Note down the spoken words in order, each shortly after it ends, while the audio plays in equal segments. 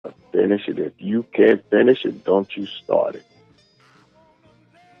finish it. If you can't finish it, don't you start it.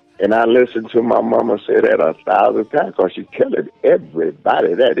 And I listened to my mama say that 1,000 times because she's telling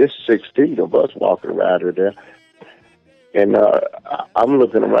everybody that. It's 16 of us walking around her there. And I'm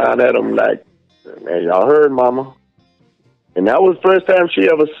looking around at them like, man, y'all heard mama? And that was the first time she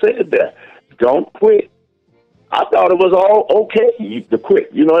ever said that. Don't quit. I thought it was all okay to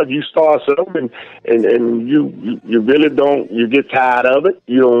quit. You know, if you start something and you really don't, you get tired of it,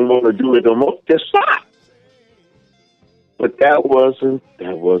 you don't want to do it no more, just stop. But that wasn't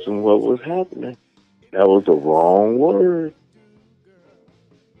what was happening. That was the wrong word.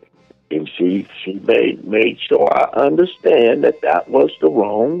 And she made sure I understand that was the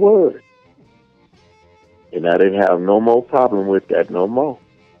wrong word. And I didn't have no more problem with that no more.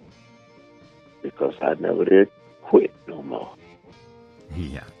 Because I never did quit no more.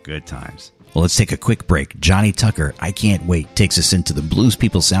 Yeah, good times. Well, let's take a quick break. Johnny Tucker, I Can't Wait, takes us into the Blues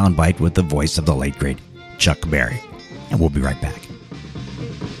People soundbite with the voice of the late, great Chuck Berry. And we'll be right back.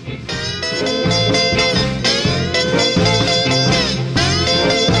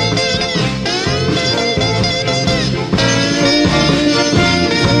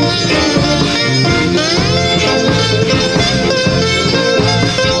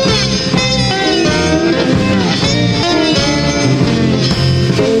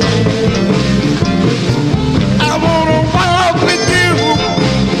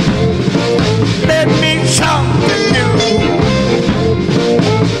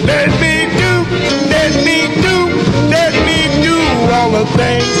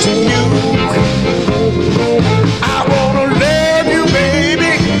 Things to you. I wanna love you,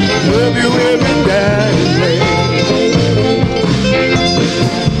 baby. Love you every day.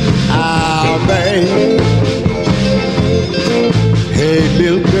 Ah, baby. Hey,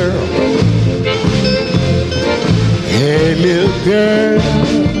 little girl. Hey, little girl.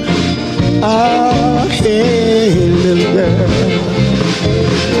 Ah, hey, little girl.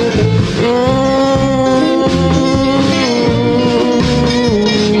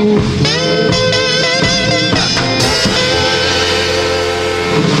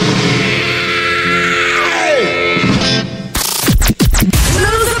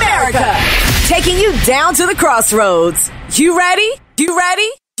 Taking you down to the crossroads. You ready? You ready?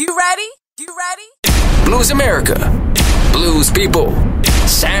 You ready? You ready? Blues America. Blues People.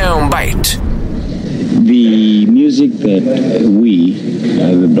 Soundbite. The music that we,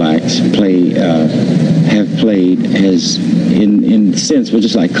 the blacks, have played has, in a sense, was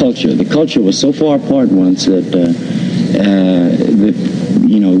just like culture. The culture was so far apart once that,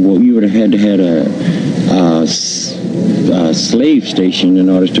 you would have had to have a slave station in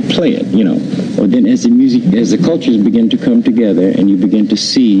order to play it, Or then as the cultures begin to come together and you begin to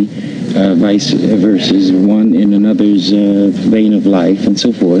see vice versa, one in another's vein of life and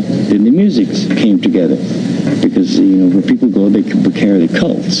so forth, then the music came together. Because, where people go, they carry the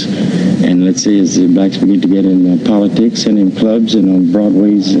cults. And let's say as the blacks begin to get in politics and in clubs and on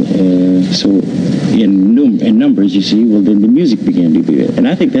Broadways, so in numbers, you see, well, then the music began to be it. And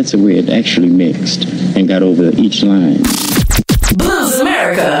I think that's the way it actually mixed and got over each line. Blues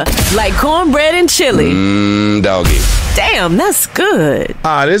America, like cornbread and chili. Doggy. Damn, that's good.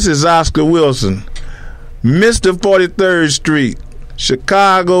 This is Oscar Wilson, Mr. 43rd Street,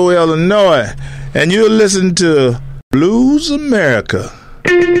 Chicago, Illinois, and you're listening to Blues America.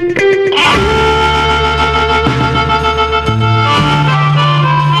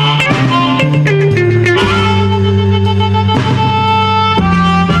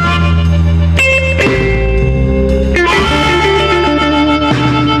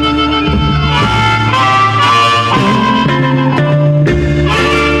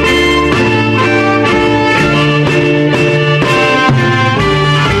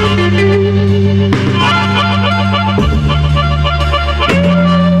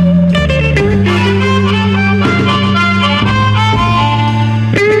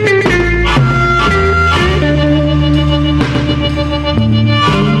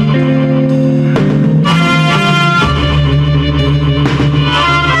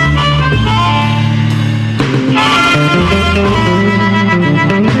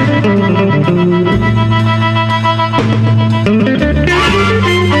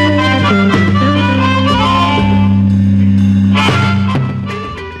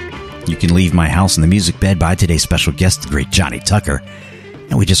 My House in the Music Bed by today's special guest, the great Johnny Tucker.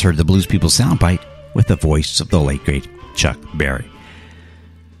 And we just heard the Blues People soundbite with the voice of the late, great Chuck Berry.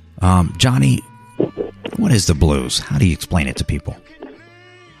 Johnny, what is the blues? How do you explain it to people?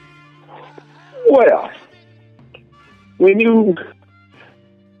 Well, when you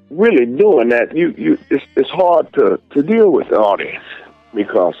really doing that, it's hard to deal with the audience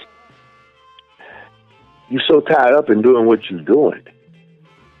because you're so tied up in doing what you're doing.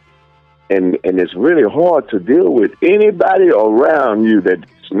 And it's really hard to deal with anybody around you that's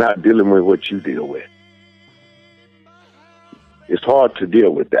not dealing with what you deal with. It's hard to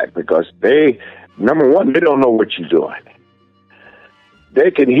deal with that because number one, they don't know what you're doing.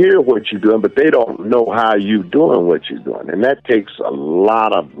 They can hear what you're doing, but they don't know how you're doing what you're doing. And that takes a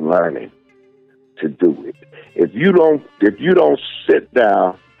lot of learning to do it. If you don't sit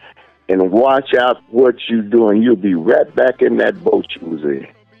down and watch out what you're doing, you'll be right back in that boat you was in.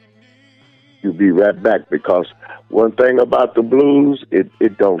 You'll be right back because one thing about the blues,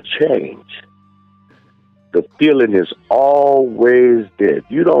 it don't change. The feeling is always there. If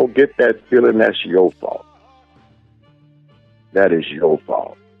you don't get that feeling, that's your fault. That is your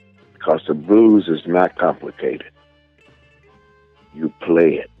fault because the blues is not complicated. You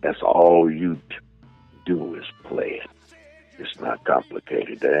play it. That's all you do is play it. It's not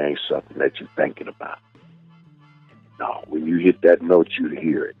complicated. There ain't something that you're thinking about. No, when you hit that note, you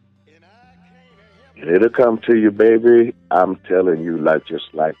hear it. And it'll come to you, baby. I'm telling you,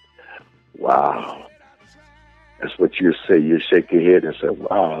 just like, wow. That's what you say. You shake your head and say,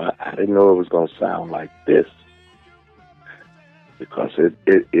 wow, I didn't know it was going to sound like this. Because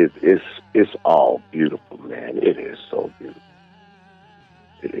it's all beautiful, man. It is so beautiful.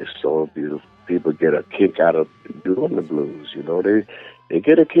 It is so beautiful. People get a kick out of doing the blues, you know. They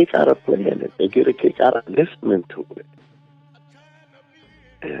get a kick out of playing it. They get a kick out of listening to it.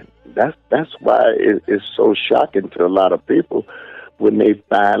 And that's why it's so shocking to a lot of people when they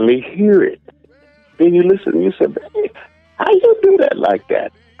finally hear it. Then you listen and you say, "Hey, how you do that like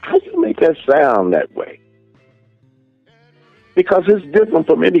that? How you make that sound that way?" Because it's different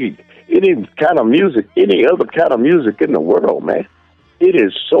from any kind of music, any other kind of music in the world, man. It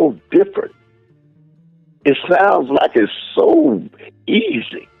is so different. It sounds like it's so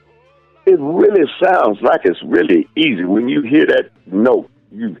easy. It really sounds like it's really easy. When you hear that note,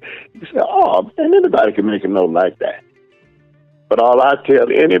 you say, oh, man, anybody can make a note like that. But all I tell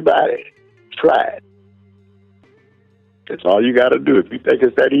anybody, try it. That's all you got to do. If you think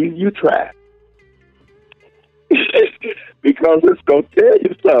it's that easy, you try it. Because it's going to tell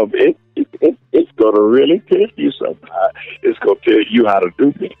you something. It's going to really tell you something. It's going to tell you how to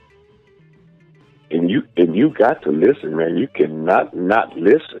do things. And you got to listen, man. You cannot not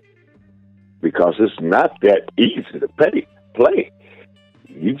listen. Because it's not that easy to play.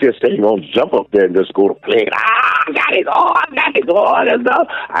 You just ain't going to jump up there and just go to play it. I got it. Oh, I got it. Oh, that's not.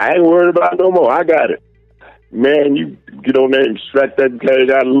 I ain't worried about it no more. I got it. Man, you get on there and strike that page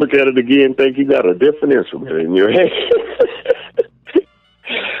out and look at it again, think you got a different instrument in your head.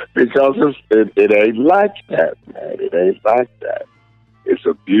 Because it ain't like that, man. It ain't like that. It's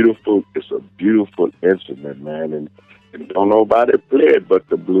a beautiful instrument, man. And don't nobody play it but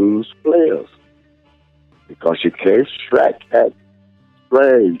the blues players. Because you can't strike that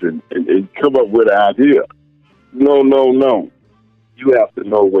strings and come up with an idea. No. You have to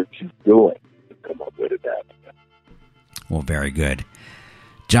know what you're doing to come up with an idea. Well, very good.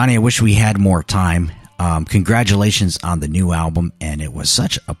 Johnny, I wish we had more time. Congratulations on the new album, and it was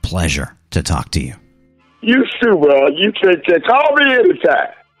such a pleasure to talk to you. You too, bro. You take care. Call me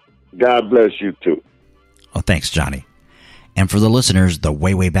anytime. God bless you, too. Oh, thanks, Johnny. And for the listeners, the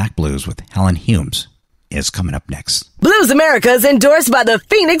Way, Way Back Blues with Helen Humes is coming up next. Blues America is endorsed by the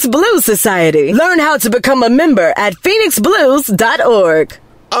Phoenix Blues Society. Learn how to become a member at phoenixblues.org.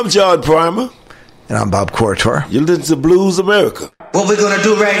 I'm John Primer. And I'm Bob Cortor. You listen to Blues America. What we're going to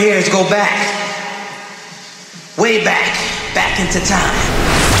do right here is go back. Way back. Back into time.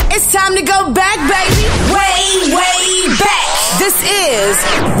 It's time to go back, baby. Way, way back. This is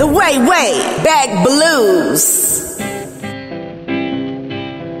the Way, Way Back Blues.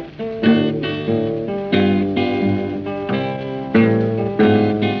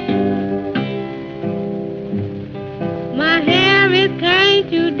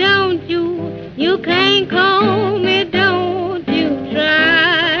 You can't comb it, don't you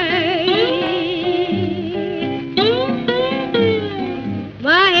try.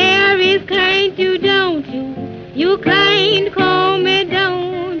 My hair is can't you, don't you? You can't comb it,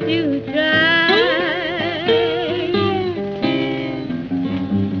 don't you try.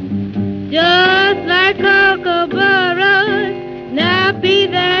 Just like kookaburras, nappy,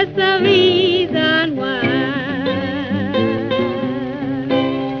 that's the reason why.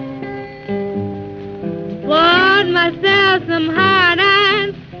 Myself some hot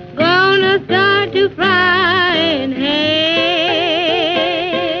irons, gonna start to frying hay.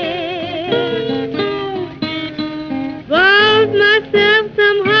 Bought myself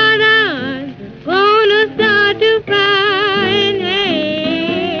some hot irons, gonna start to frying hay.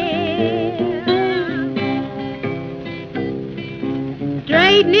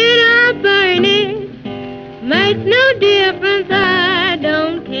 eating it or burning it, makes no difference, I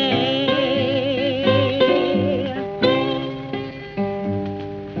don't care.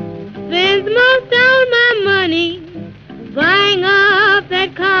 Spends most all my money buying up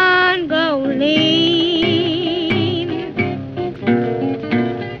that Congoline.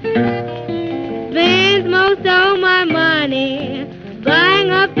 Spends most all my money buying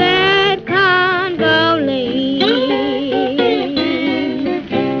up that Congoline.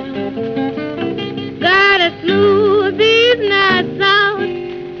 Gotta smooth these nuts out,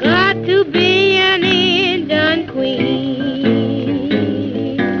 got to be an Indian queen.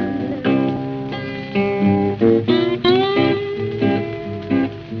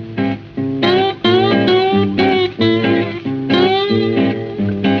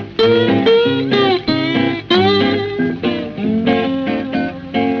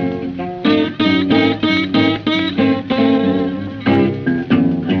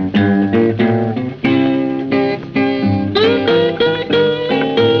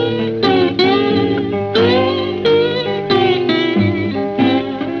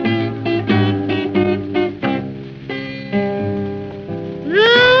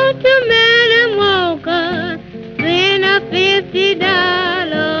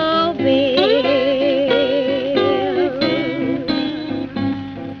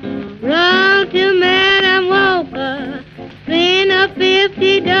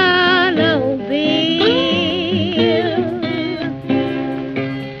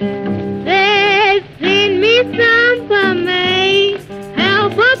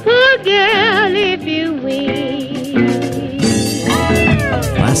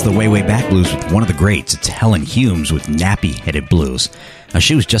 It's Helen Humes with Nappy-Headed Blues. Now,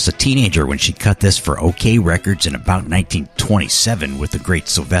 she was just a teenager when she cut this for OK Records in about 1927 with the great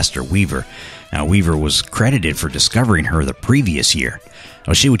Sylvester Weaver. Now, Weaver was credited for discovering her the previous year.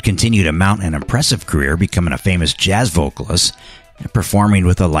 Now, she would continue to mount an impressive career, becoming a famous jazz vocalist and performing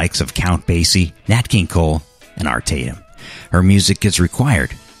with the likes of Count Basie, Nat King Cole, and Art Tatum. Her music is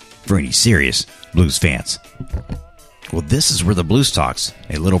required for any serious blues fans. Well, this is Where the Blues Talks,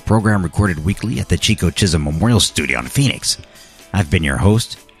 a little program recorded weekly at the Chico Chisholm Memorial Studio in Phoenix. I've been your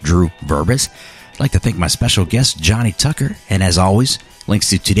host, Drew Verbis. I'd like to thank my special guest, Johnny Tucker, and as always, links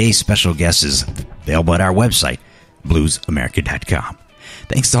to today's special guest is available at our website, bluesamerica.com.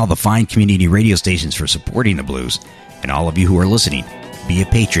 Thanks to all the fine community radio stations for supporting the blues, and all of you who are listening, be a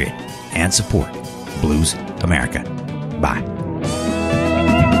patriot and support Blues America. Bye.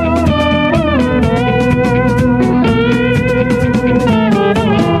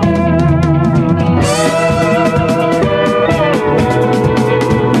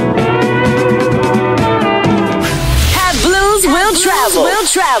 We'll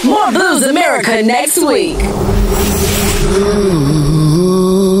travel. More Blues America next week.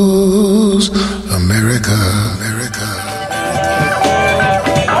 Blues America, America.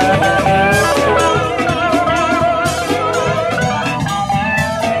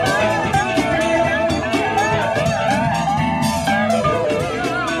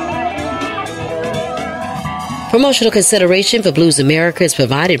 Promotional consideration for Blues America is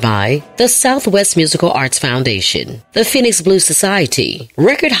provided by the Southwest Musical Arts Foundation, the Phoenix Blues Society,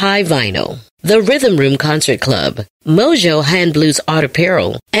 Record High Vinyl, the Rhythm Room Concert Club, Mojo Hand Blues Art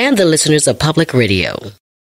Apparel, and the listeners of Public Radio.